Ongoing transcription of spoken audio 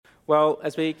Well,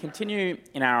 as we continue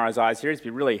in our Isaiah series, it'd be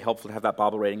really helpful to have that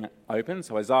Bible reading open.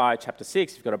 So Isaiah chapter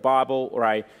 6, if you've got a Bible or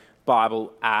a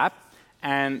Bible app.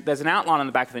 And there's an outline on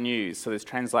the back of the news. So there's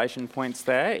translation points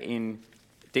there in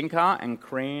Dinka and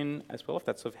Korean as well, if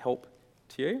that's of help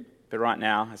to you. But right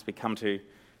now, as we come to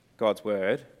God's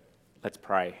word, let's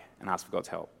pray and ask for God's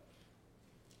help.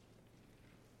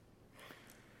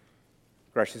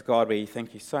 Gracious God, we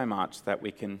thank you so much that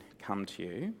we can come to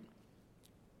you.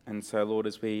 And so, Lord,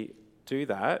 as we do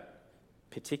that,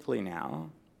 particularly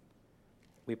now,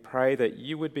 we pray that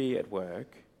you would be at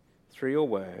work through your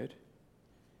word,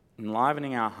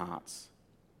 enlivening our hearts,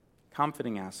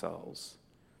 comforting our souls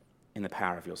in the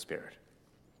power of your Spirit.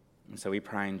 And so we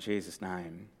pray in Jesus'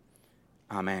 name.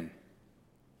 Amen.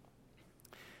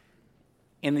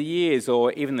 In the years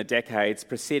or even the decades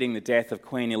preceding the death of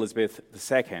Queen Elizabeth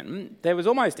II, there was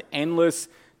almost endless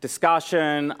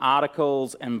discussion,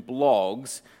 articles and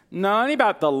blogs, not only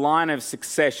about the line of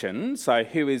succession, so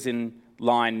who is in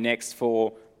line next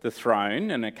for the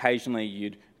throne, and occasionally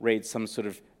you'd read some sort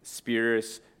of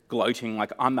spurious gloating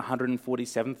like, I'm the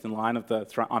 147th in line of the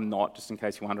throne. I'm not, just in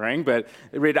case you're wondering, but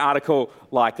read an article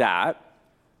like that.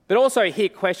 But also hear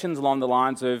questions along the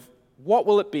lines of, what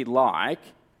will it be like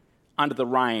under the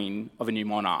reign of a new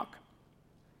monarch?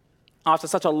 After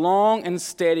such a long and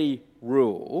steady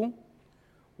rule,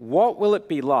 what will it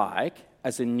be like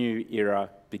as a new era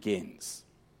begins?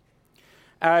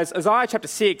 As Isaiah chapter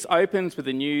 6 opens with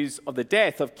the news of the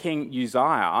death of King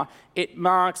Uzziah, it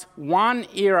marks one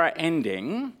era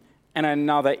ending and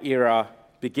another era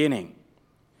beginning.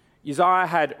 Uzziah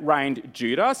had reigned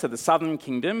Judah, so the southern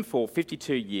kingdom, for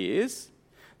 52 years.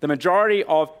 The majority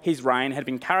of his reign had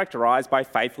been characterised by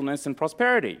faithfulness and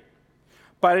prosperity.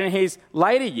 But in his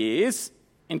later years,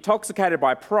 intoxicated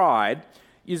by pride,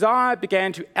 Uzziah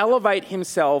began to elevate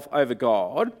himself over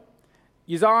God.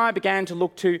 Uzziah began to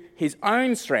look to his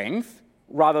own strength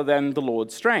rather than the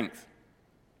Lord's strength.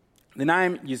 The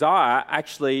name Uzziah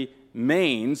actually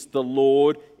means the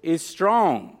Lord is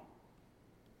strong.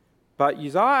 But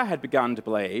Uzziah had begun to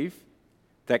believe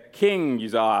that King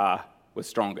Uzziah was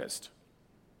strongest.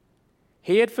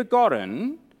 He had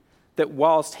forgotten that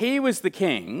whilst he was the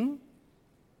king,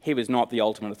 he was not the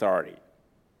ultimate authority.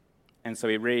 And so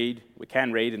we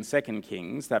can read in 2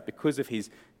 Kings that because of his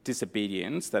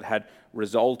disobedience that had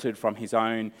resulted from his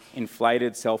own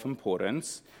inflated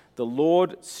self-importance, the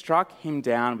Lord struck him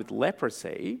down with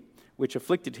leprosy, which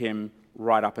afflicted him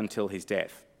right up until his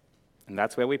death. And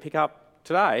that's where we pick up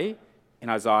today in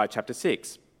Isaiah chapter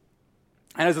 6.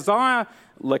 And as Isaiah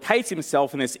locates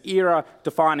himself in this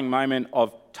era-defining moment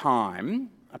of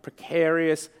time, a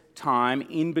precarious time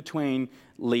in between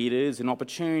leaders, an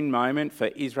opportune moment for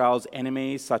Israel's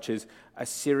enemies, such as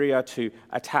Assyria, to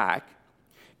attack,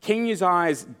 King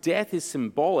Uzziah's death is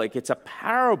symbolic. It's a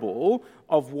parable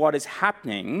of what is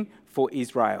happening for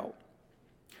Israel.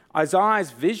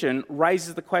 Isaiah's vision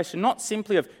raises the question not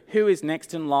simply of who is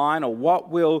next in line or what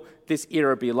will this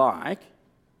era be like,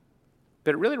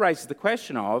 but it really raises the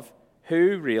question of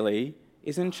who really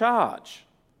is in charge.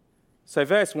 So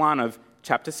verse 1 of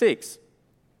chapter 6.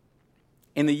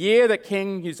 In the year that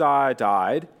King Uzziah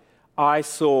died, I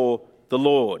saw the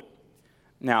Lord.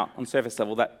 Now, on surface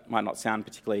level, that might not sound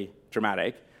particularly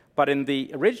dramatic, but in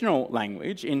the original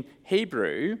language, in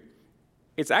Hebrew,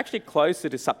 it's actually closer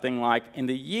to something like, in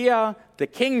the year the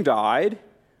king died,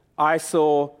 I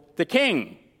saw the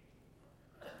king.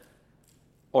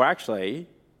 Or actually,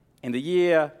 in the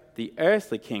year the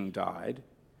earthly king died,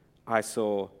 I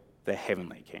saw the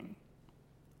heavenly king.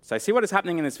 So see what is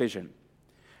happening in this vision.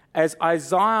 As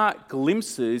Isaiah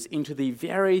glimpses into the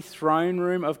very throne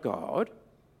room of God,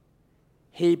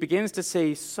 he begins to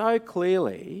see so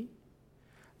clearly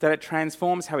that it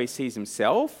transforms how he sees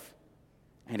himself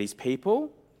and his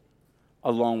people,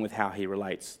 along with how he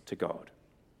relates to God.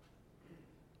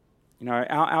 You know,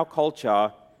 our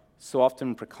culture so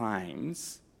often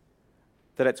proclaims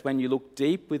that it's when you look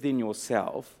deep within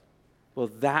yourself, well,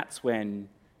 that's when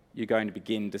you're going to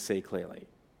begin to see clearly.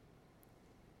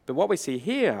 But what we see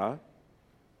here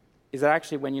is that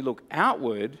actually when you look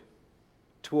outward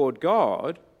toward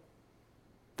God,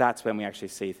 that's when we actually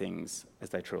see things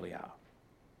as they truly are.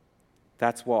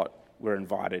 That's what we're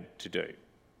invited to do.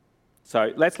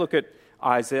 So let's look at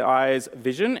Isaiah's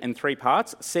vision in three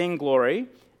parts: seeing glory,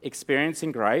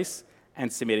 experiencing grace,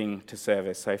 and submitting to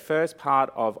service. So first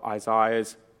part of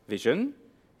Isaiah's vision,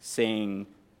 seeing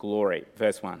glory.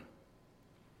 Verse 1.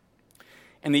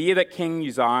 In the year that King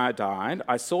Uzziah died,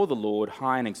 I saw the Lord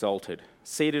high and exalted,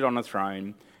 seated on a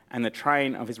throne, and the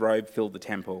train of his robe filled the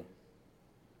temple.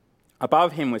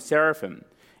 Above him were seraphim,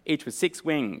 each with 6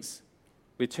 wings.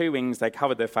 With 2 wings they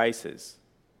covered their faces.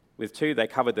 With 2 they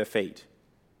covered their feet,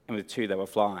 and with 2 they were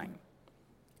flying.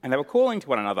 And they were calling to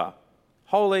one another,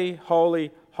 "Holy, holy,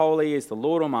 holy is the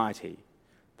Lord Almighty.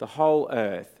 The whole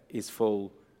earth is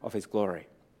full of his glory."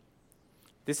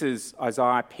 This is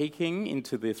Isaiah peeking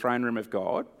into the throne room of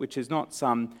God, which is not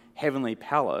some heavenly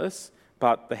palace,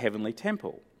 but the heavenly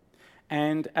temple.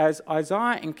 And as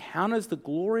Isaiah encounters the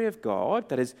glory of God,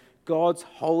 that is God's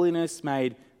holiness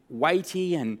made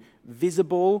weighty and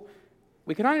visible,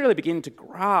 we can only really begin to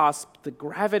grasp the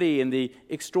gravity and the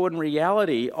extraordinary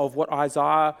reality of what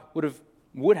Isaiah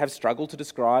would have struggled to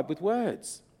describe with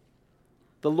words.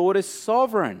 The Lord is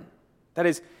sovereign. That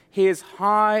is, he is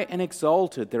high and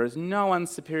exalted. There is no one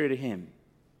superior to him.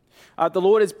 The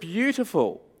Lord is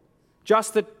beautiful.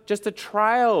 Just the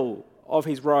trail of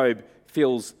his robe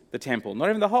fills the temple. Not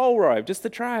even the whole robe, just the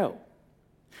trail.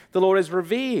 The Lord is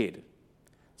revered.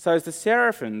 So as the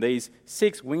seraphim, these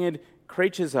 6 winged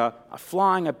creatures are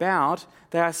flying about,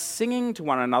 they are singing to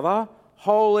one another,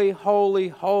 "Holy, holy,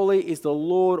 holy is the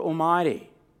Lord Almighty."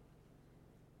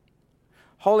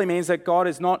 Holy means that God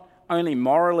is not only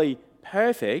morally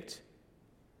perfect,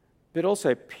 but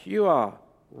also pure,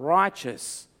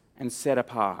 righteous, and set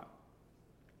apart.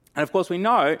 And of course, we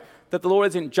know that the Lord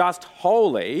isn't just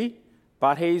holy,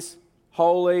 but he's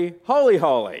holy, holy,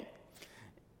 holy.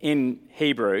 In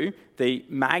Hebrew, the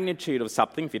magnitude of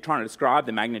something, if you're trying to describe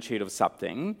the magnitude of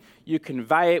something, you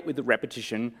convey it with the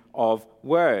repetition of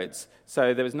words.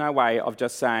 So there was no way of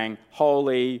just saying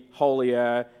holy,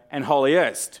 holier, and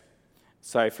holiest.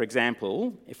 So, for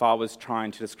example, if I was trying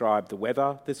to describe the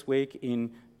weather this week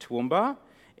in Toowoomba,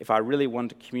 if I really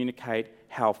wanted to communicate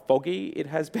how foggy it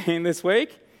has been this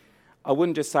week, I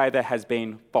wouldn't just say there has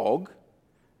been fog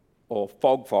or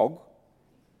fog.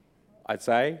 I'd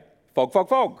say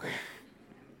fog.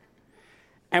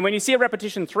 And when you see a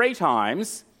repetition 3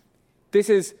 times, this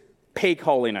is peak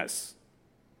holiness.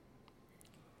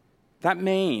 That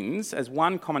means, as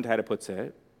one commentator puts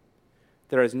it,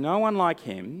 there is no one like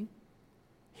him.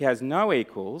 He has no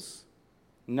equals,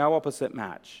 no opposite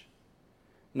match,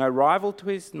 no rival to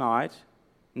his might,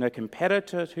 no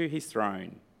competitor to his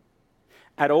throne.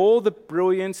 At all the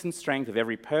brilliance and strength of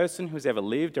every person who has ever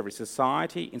lived, every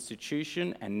society,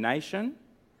 institution, and nation,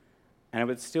 and it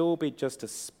would still be just a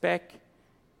speck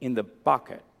in the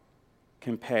bucket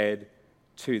compared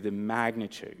to the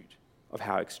magnitude of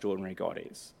how extraordinary God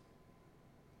is.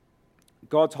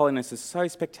 God's holiness is so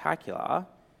spectacular,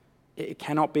 it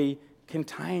cannot be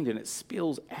contained, and it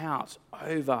spills out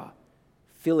over,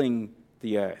 filling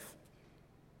the earth.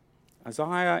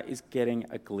 Isaiah is getting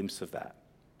a glimpse of that.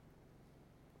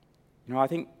 I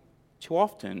think too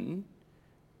often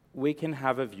we can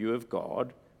have a view of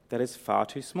God that is far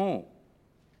too small.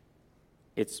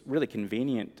 It's really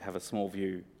convenient to have a small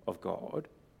view of God,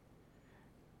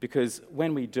 because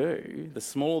when we do, the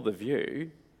smaller the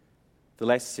view, the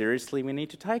less seriously we need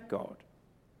to take God.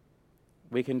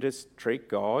 We can just treat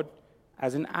God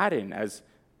as an add-in, as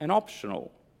an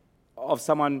optional, of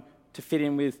someone to fit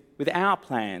in with our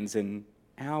plans and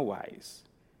our ways.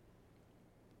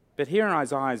 But here in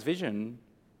Isaiah's vision,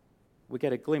 we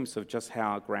get a glimpse of just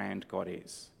how grand God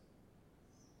is.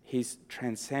 He's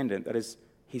transcendent, that is,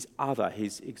 he's other,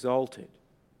 he's exalted.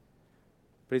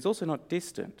 But he's also not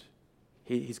distant.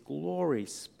 His glory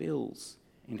spills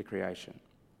into creation.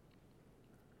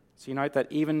 So you note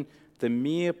that even the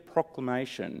mere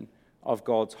proclamation of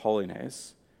God's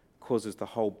holiness causes the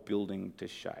whole building to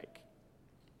shake.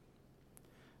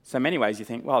 So in many ways you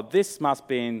think, well, this must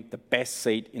be the best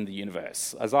seat in the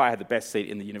universe. Isaiah had the best seat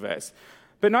in the universe.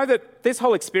 But know that this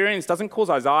whole experience doesn't cause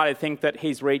Isaiah to think that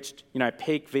he's reached,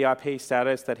 peak VIP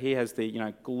status, that he has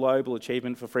the, global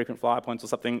achievement for frequent flyer points or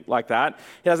something like that.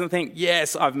 He doesn't think,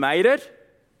 yes, I've made it.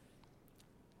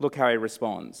 Look how he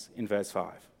responds in verse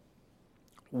 5.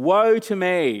 "Woe to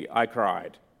me," I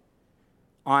cried.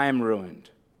 "I am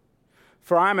ruined.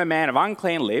 For I am a man of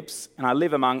unclean lips, and I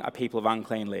live among a people of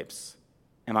unclean lips.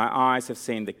 And my eyes have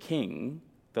seen the King,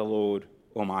 the Lord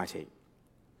Almighty.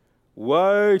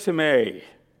 Woe to me."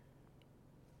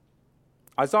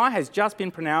 Isaiah has just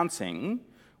been pronouncing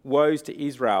woes to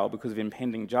Israel because of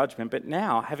impending judgment, but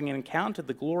now, having encountered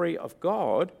the glory of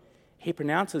God, he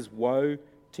pronounces woe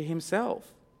to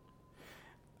himself.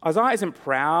 Isaiah isn't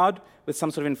proud with some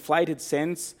sort of inflated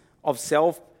sense of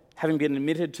self having been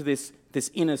admitted to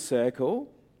this inner circle,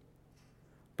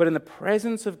 but in the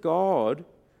presence of God,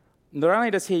 not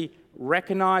only does he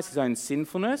recognize his own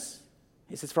sinfulness,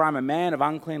 he says, "For I am a man of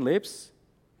unclean lips."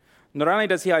 Not only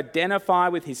does he identify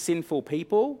with his sinful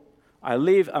people, "I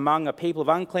live among a people of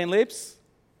unclean lips,"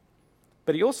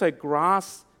 but he also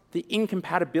grasps the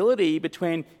incompatibility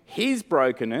between his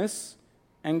brokenness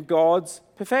and God's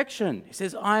perfection. He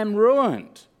says, I am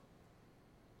ruined.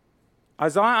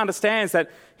 Isaiah understands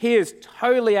that he is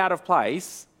totally out of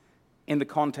place in the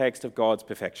context of God's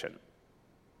perfection.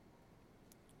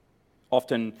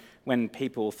 Often, when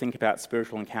people think about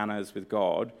spiritual encounters with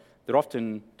God, they're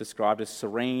often described as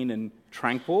serene and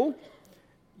tranquil.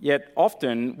 Yet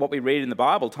often, what we read in the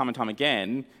Bible time and time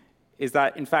again is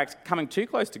that, in fact, coming too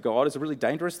close to God is a really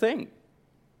dangerous thing.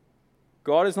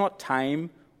 God is not tame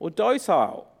or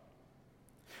docile.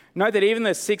 Note that even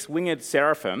the six-winged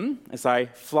seraphim, as they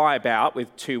fly about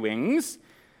with two wings,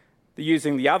 they're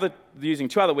using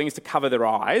two other wings to cover their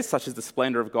eyes, such as the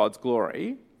splendour of God's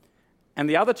glory, and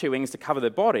the other two wings to cover their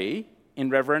body in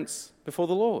reverence before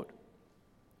the Lord.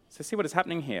 So see what is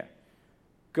happening here.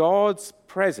 God's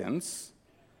presence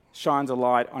shines a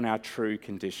light on our true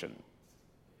condition.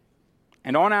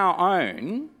 And on our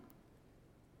own,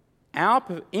 our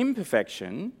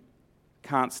imperfection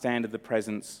can't stand in the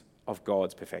presence of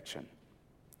God's perfection.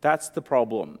 That's the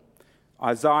problem.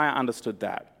 Isaiah understood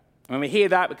that. When we hear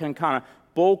that, we can kind of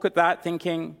balk at that,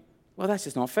 thinking, well, that's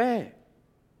just not fair.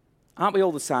 Aren't we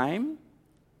all the same?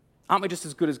 Aren't we just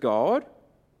as good as God?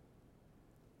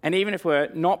 And even if we're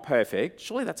not perfect,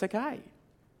 surely that's okay.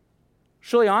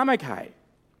 Surely I'm okay.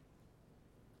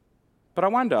 But I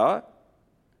wonder,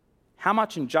 how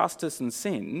much injustice and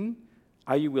sin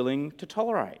are you willing to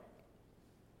tolerate?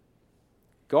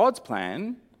 God's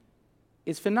plan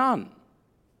is for none.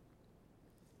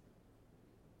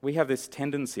 We have this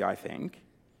tendency, I think,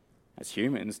 as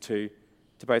humans, to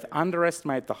both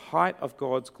underestimate the height of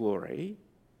God's glory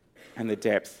and the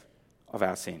depth of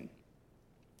our sin.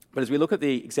 But as we look at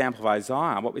the example of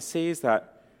Isaiah, what we see is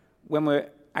that when we're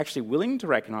actually willing to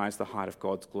recognise the height of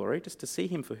God's glory, just to see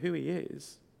him for who he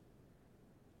is,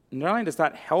 not only does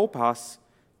that help us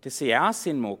to see our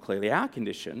sin more clearly, our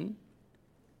condition,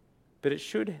 but it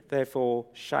should therefore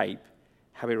shape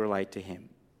how we relate to him.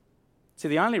 See,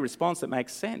 the only response that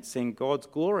makes sense in God's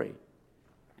glory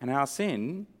and our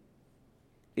sin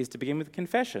is to begin with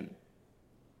confession.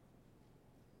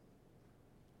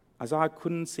 Isaiah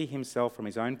couldn't see himself from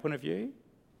his own point of view.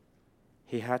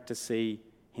 He had to see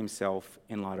himself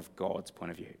in light of God's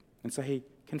point of view. And so he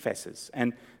confesses.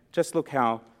 And just look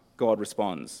how God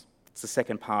responds. It's the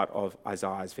second part of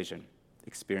Isaiah's vision,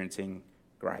 experiencing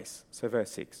grace. So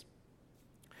verse 6.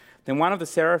 Then one of the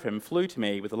seraphim flew to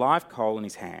me with a live coal in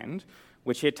his hand,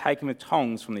 which he had taken with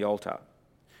tongs from the altar.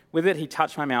 With it he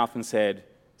touched my mouth and said,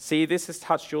 "See, this has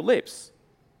touched your lips.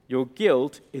 Your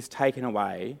guilt is taken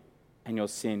away and your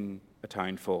sin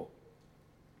atoned for."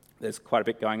 There's quite a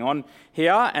bit going on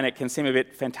here, and it can seem a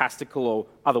bit fantastical or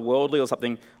otherworldly or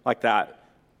something like that,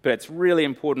 but it's really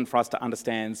important for us to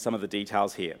understand some of the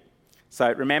details here.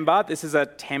 So remember, this is a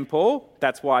temple.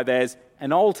 That's why there's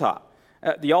an altar.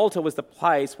 The altar was the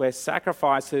place where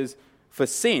sacrifices for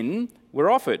sin were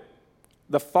offered.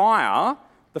 The fire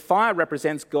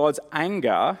represents God's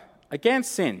anger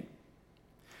against sin.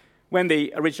 When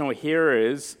the original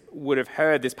hearers would have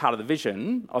heard this part of the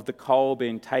vision of the coal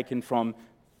being taken from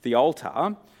the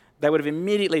altar, they would have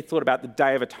immediately thought about the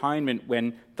Day of Atonement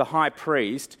when the high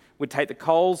priest would take the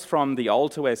coals from the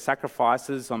altar where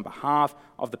sacrifices on behalf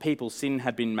of the people's sin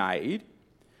had been made,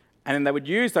 and then they would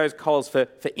use those coals for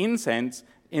incense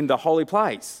in the holy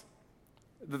place.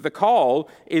 The coal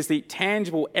is the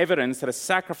tangible evidence that a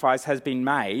sacrifice has been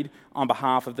made on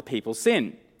behalf of the people's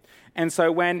sin. And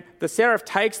so when the seraph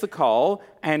takes the coal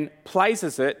and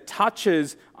places it,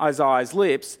 touches Isaiah's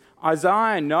lips,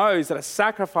 Isaiah knows that a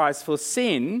sacrifice for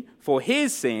sin, for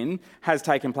his sin, has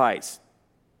taken place.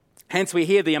 Hence we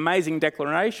hear the amazing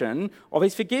declaration of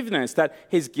his forgiveness, that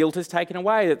his guilt is taken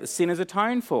away, that the sin is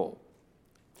atoned for.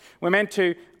 We're meant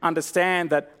to understand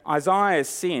that Isaiah's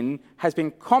sin has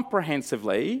been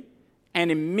comprehensively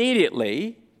and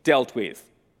immediately dealt with.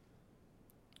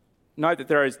 Note that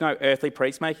there is no earthly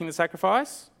priest making the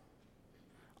sacrifice.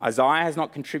 Isaiah has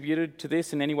not contributed to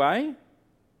this in any way.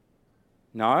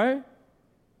 No,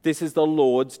 this is the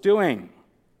Lord's doing.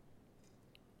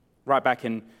 Right back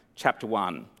in chapter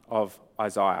 1 of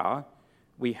Isaiah,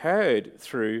 we heard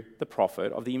through the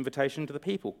prophet of the invitation to the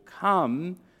people,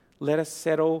 "Come, let us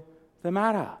settle the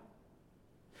matter."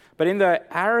 But in their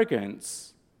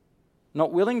arrogance,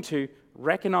 not willing to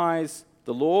recognise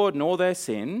the Lord nor their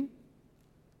sin,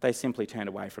 they simply turned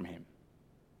away from him.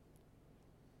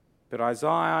 But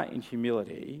Isaiah, in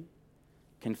humility,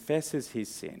 confesses his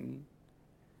sin,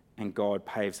 and God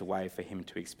paves the way for him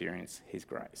to experience his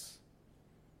grace.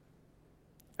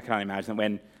 I can only imagine that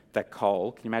when that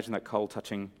coal, can you imagine that coal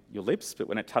touching your lips? But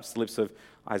when it touched the lips of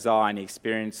Isaiah and he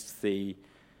experienced the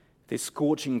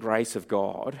scorching grace of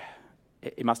God,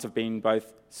 It must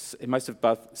have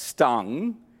both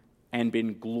stung and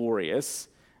been glorious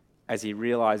as he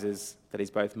realizes that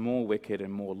he's both more wicked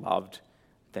and more loved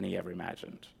than he ever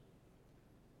imagined.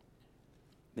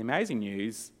 The amazing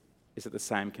news is that the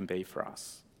same can be for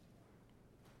us.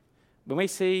 When we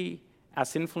see our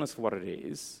sinfulness for what it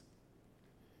is,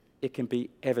 it can be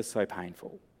ever so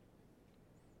painful,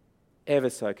 ever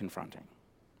so confronting.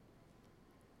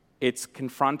 It's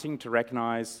confronting to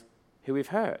recognise who we've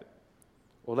hurt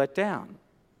or let down,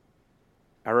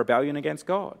 our rebellion against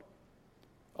God,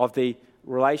 of the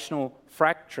relational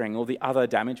fracturing or the other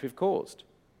damage we've caused.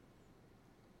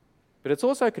 But it's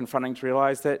also confronting to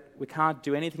realise that we can't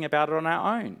do anything about it on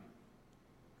our own.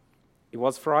 It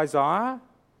was for Isaiah,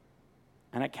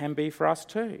 and it can be for us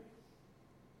too.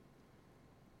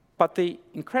 But the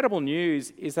incredible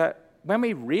news is that when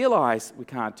we realise we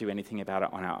can't do anything about it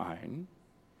on our own,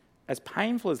 as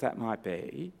painful as that might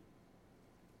be,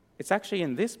 it's actually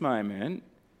in this moment,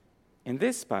 in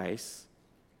this space,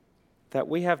 that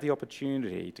we have the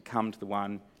opportunity to come to the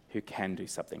one who can do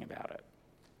something about it,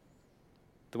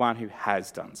 the one who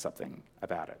has done something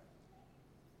about it.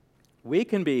 We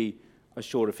can be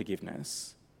assured of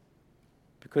forgiveness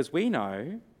because we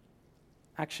know,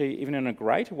 actually even in a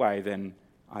greater way than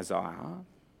Isaiah,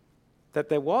 that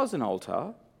there was an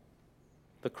altar,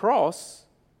 the cross,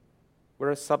 where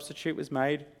a substitute was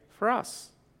made for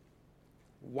us,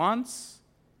 once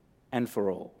and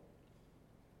for all.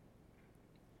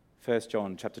 1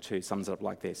 John chapter 2 sums it up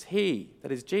like this: He,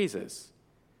 that is Jesus,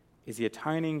 is the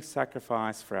atoning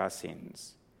sacrifice for our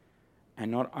sins,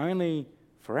 and not only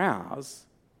for ours,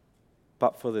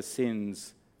 but for the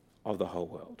sins of the whole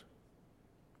world.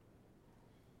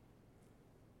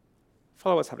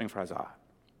 Follow what's happening for Isaiah.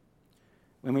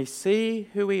 When we see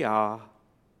who we are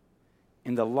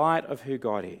in the light of who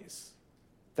God is,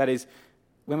 that is,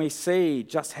 when we see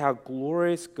just how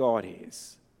glorious God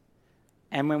is,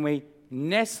 and when we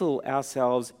nestle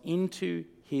ourselves into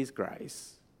his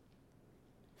grace,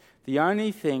 the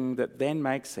only thing that then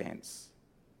makes sense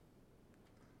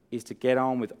is to get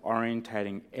on with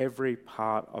orientating every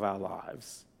part of our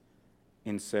lives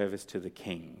in service to the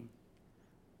King,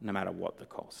 no matter what the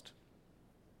cost.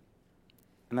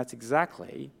 And that's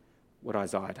exactly what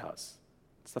Isaiah does.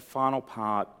 It's the final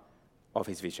part of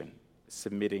his vision,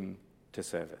 submitting to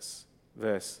service.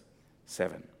 Verse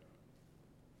 7.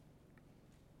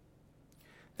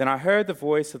 Then I heard the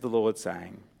voice of the Lord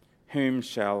saying, "Whom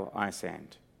shall I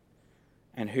send?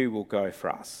 And who will go for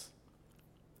us?"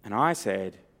 And I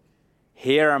said,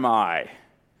 "Here am I,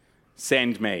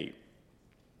 send me."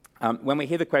 When we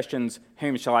hear the questions,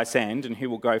 "Whom shall I send?" and "Who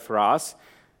will go for us?"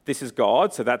 this is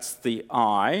God, so that's the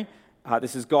I.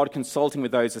 This is God consulting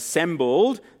with those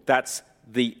assembled, that's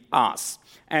the us.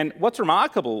 And what's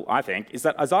remarkable, I think, is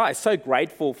that Isaiah is so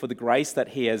grateful for the grace that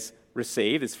he has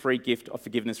received, this free gift of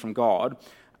forgiveness from God,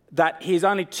 that he's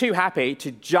only too happy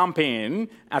to jump in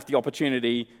at the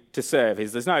opportunity to serve.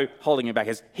 There's no holding him back.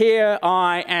 It's, "Here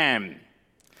I am."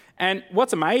 And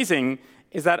what's amazing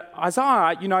is that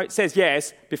Isaiah, says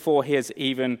yes before he has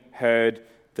even heard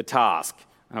the task.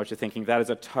 I know what you're thinking. That is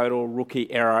a total rookie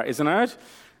error, isn't it?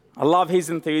 I love his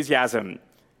enthusiasm.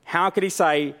 How could he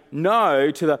say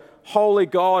no to the holy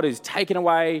God who's taken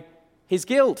away his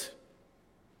guilt?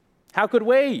 How could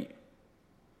we?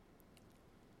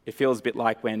 It feels a bit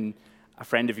like when a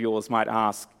friend of yours might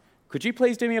ask, "Could you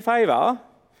please do me a favour?"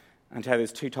 And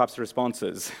there's two types of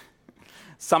responses.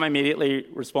 Some immediately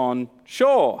respond,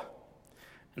 "Sure."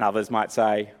 And others might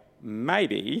say,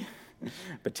 "Maybe,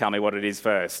 but tell me what it is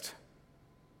first."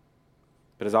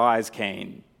 But his eye is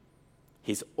keen.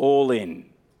 He's all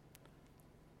in.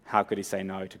 How could he say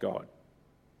no to God?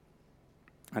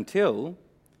 Until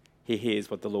he hears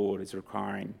what the Lord is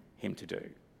requiring him to do.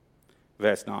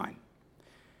 Verse 9.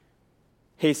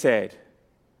 He said,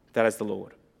 that is the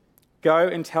Lord, "Go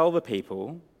and tell the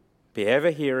people, be ever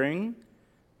hearing,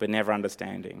 but never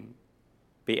understanding.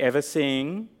 Be ever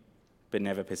seeing, but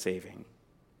never perceiving.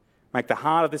 Make the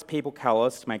heart of this people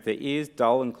calloused, make their ears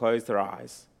dull and close their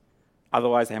eyes.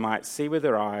 Otherwise they might see with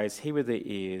their eyes, hear with their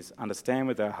ears, understand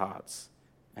with their hearts,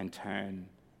 and turn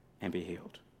and be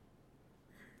healed."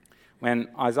 When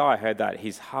Isaiah heard that,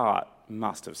 his heart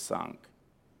must have sunk.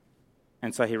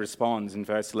 And so he responds in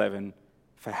verse 11,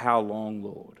 "For how long,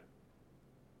 Lord?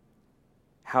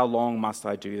 How long must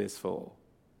I do this for?"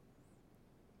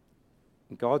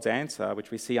 And God's answer,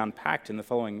 which we see unpacked in the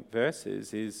following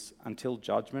verses, is until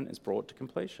judgment is brought to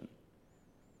completion.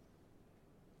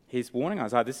 He's warning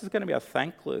Isaiah, this is going to be a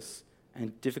thankless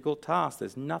and difficult task.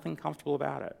 There's nothing comfortable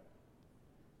about it.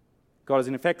 God is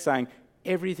in effect saying,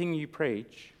 everything you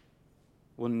preach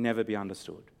will never be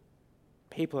understood.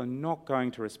 people are not going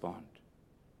to respond.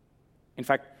 In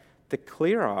fact, the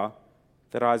clearer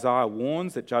that Isaiah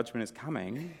warns that judgment is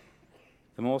coming,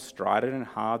 the more strident and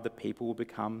hard the people will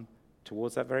become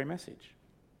towards that very message.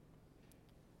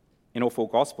 In all four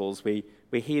Gospels, we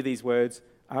hear these words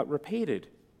repeated.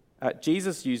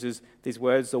 Jesus uses these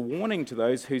words as a warning to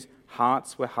those whose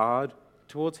hearts were hard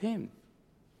towards him.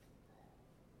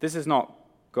 This is not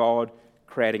God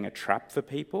creating a trap for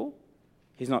people.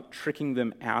 He's not tricking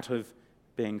them out of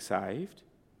being saved.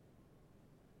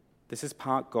 This is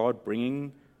part God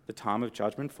bringing the time of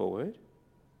judgment forward,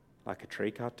 like a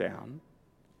tree cut down.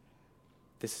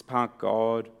 This is part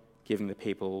God giving the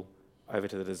people over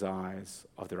to the desires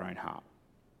of their own heart.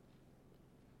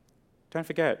 Don't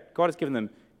forget, God has given them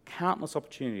countless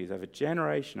opportunities over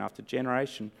generation after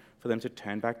generation for them to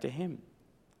turn back to him.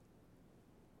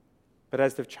 But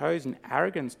as they've chosen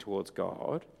arrogance towards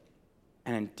God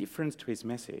and indifference to his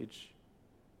message,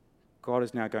 God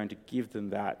is now going to give them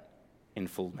that in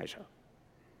full measure.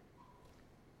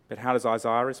 But how does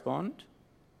Isaiah respond?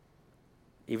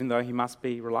 Even though he must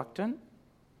be reluctant?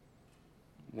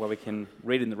 Well, we can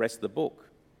read in the rest of the book.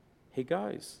 He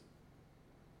goes.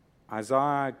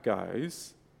 Isaiah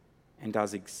goes and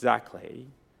does exactly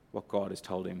what God has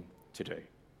told him to do.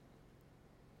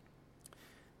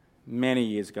 Many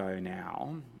years ago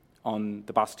now, on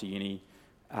the bus to uni,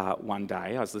 one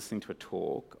day I was listening to a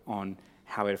talk on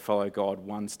how to follow God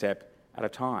one step at a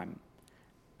time.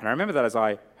 And I remember that as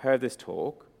I heard this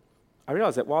talk, I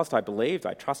realised that whilst I believed,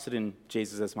 I trusted in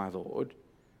Jesus as my Lord,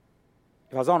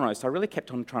 if I was honest, I really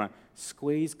kept on trying to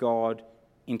squeeze God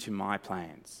into my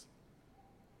plans.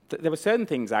 There were certain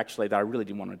things, actually, that I really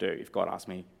didn't want to do if God asked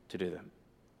me to do them.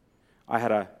 I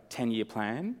had a 10-year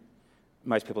plan.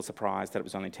 Most people are surprised that it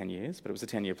was only 10 years, but it was a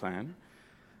 10-year plan.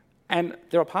 And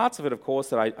there are parts of it, of course,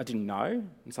 that I didn't know,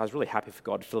 and so I was really happy for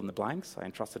God to fill in the blanks. I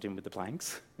entrusted him with the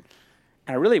blanks.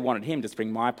 And I really wanted him to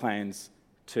bring my plans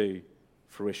to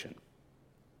fruition.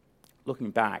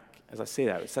 Looking back, as I see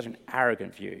that, it was such an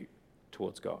arrogant view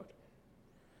towards God.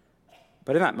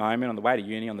 But in that moment, on the way to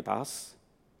uni on the bus,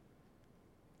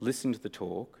 listening to the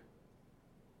talk,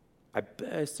 I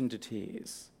burst into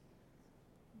tears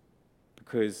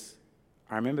because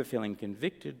I remember feeling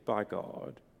convicted by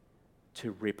God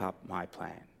to rip up my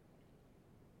plan.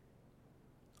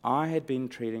 I had been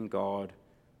treating God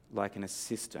like an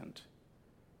assistant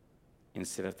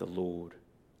instead of the Lord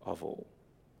of all.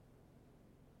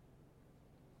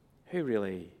 Who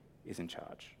really is in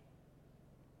charge?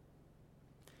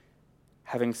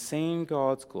 Having seen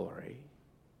God's glory,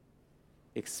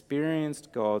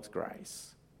 experienced God's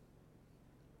grace,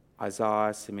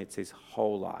 Isaiah submits his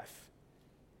whole life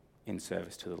in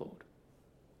service to the Lord.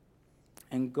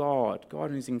 And God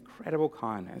in his incredible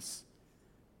kindness,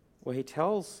 well, he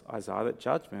tells Isaiah that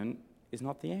judgment is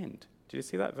not the end. Did you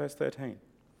see that? Verse 13.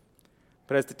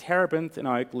 But as the terebinth and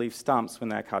oak leave stumps when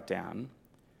they are cut down,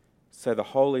 so the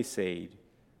holy seed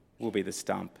will be the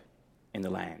stump in the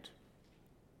land.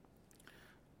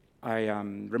 I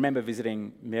remember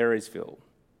visiting Marysville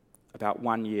about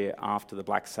 1 year after the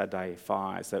Black Saturday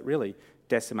fires that really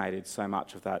decimated so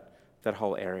much of that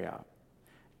whole area.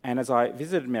 And as I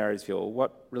visited Marysville,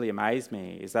 what really amazed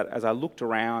me is that as I looked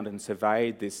around and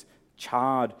surveyed this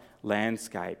charred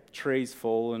landscape, trees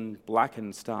fallen,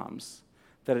 blackened stumps,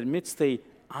 that amidst the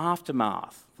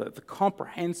aftermath, the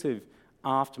comprehensive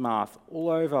aftermath all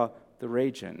over the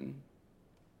region,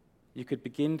 you could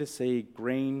begin to see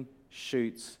green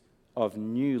shoots of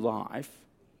new life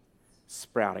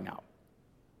sprouting up.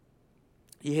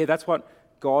 Yeah, that's what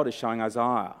God is showing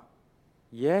Isaiah.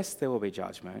 Yes, there will be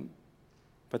judgment,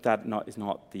 but that is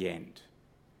not the end.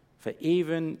 For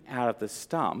even out of the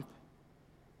stump,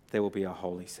 there will be a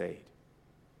holy seed.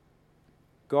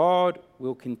 God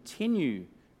will continue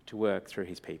to work through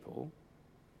his people.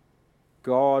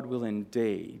 God will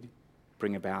indeed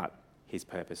bring about his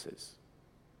purposes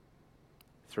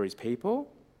through his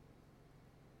people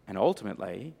and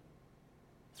ultimately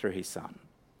through his Son.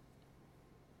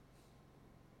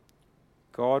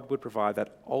 God would provide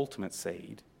that ultimate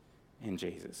seed in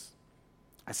Jesus.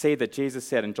 A seed that Jesus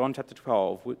said in John chapter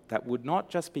 12 that would not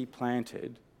just be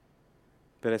planted,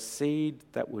 but a seed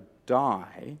that would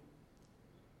die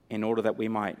in order that we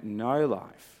might know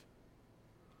life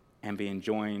and be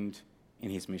enjoined in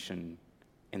his mission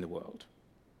in the world.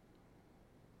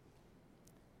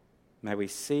 May we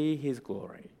see his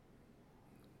glory,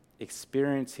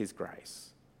 experience his grace,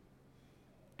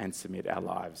 and submit our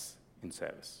lives in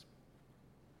service.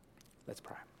 Let's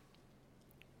pray.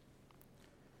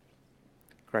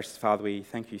 Gracious Father, we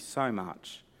thank you so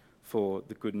much for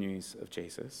the good news of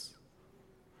Jesus.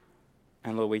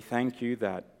 And Lord, we thank you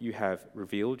that you have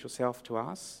revealed yourself to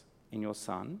us in your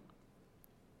Son.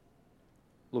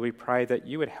 Lord, we pray that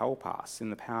you would help us in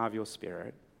the power of your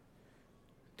Spirit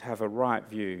to have a right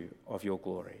view of your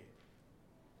glory.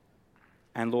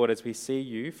 And Lord, as we see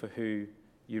you for who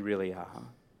you really are,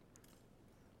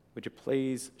 would you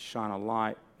please shine a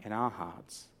light in our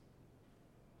hearts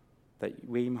that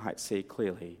we might see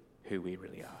clearly who we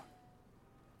really are.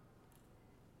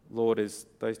 Lord, as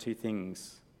those two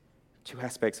things, two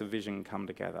aspects of vision come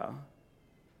together,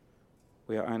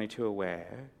 we are only too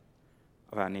aware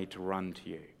of our need to run to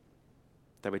you,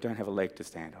 that we don't have a leg to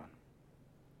stand on.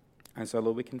 And so,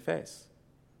 Lord, we confess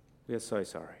we are so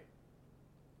sorry.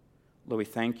 Lord, we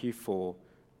thank you for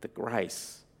the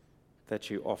grace that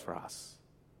you offer us.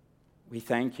 We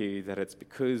thank you that it's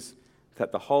because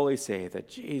that the Holy See, that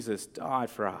Jesus died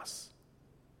for us,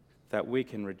 that we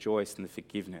can rejoice in the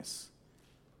forgiveness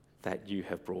that you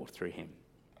have brought through him.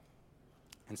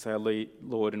 And so,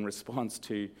 Lord, in response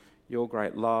to your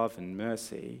great love and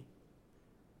mercy,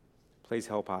 please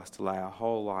help us to lay our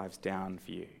whole lives down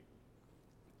for you.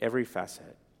 Every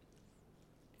facet,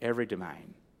 every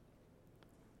domain,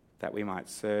 that we might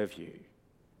serve you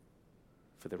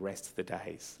for the rest of the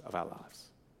days of our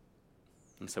lives.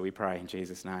 And so we pray in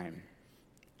Jesus' name.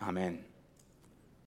 Amen.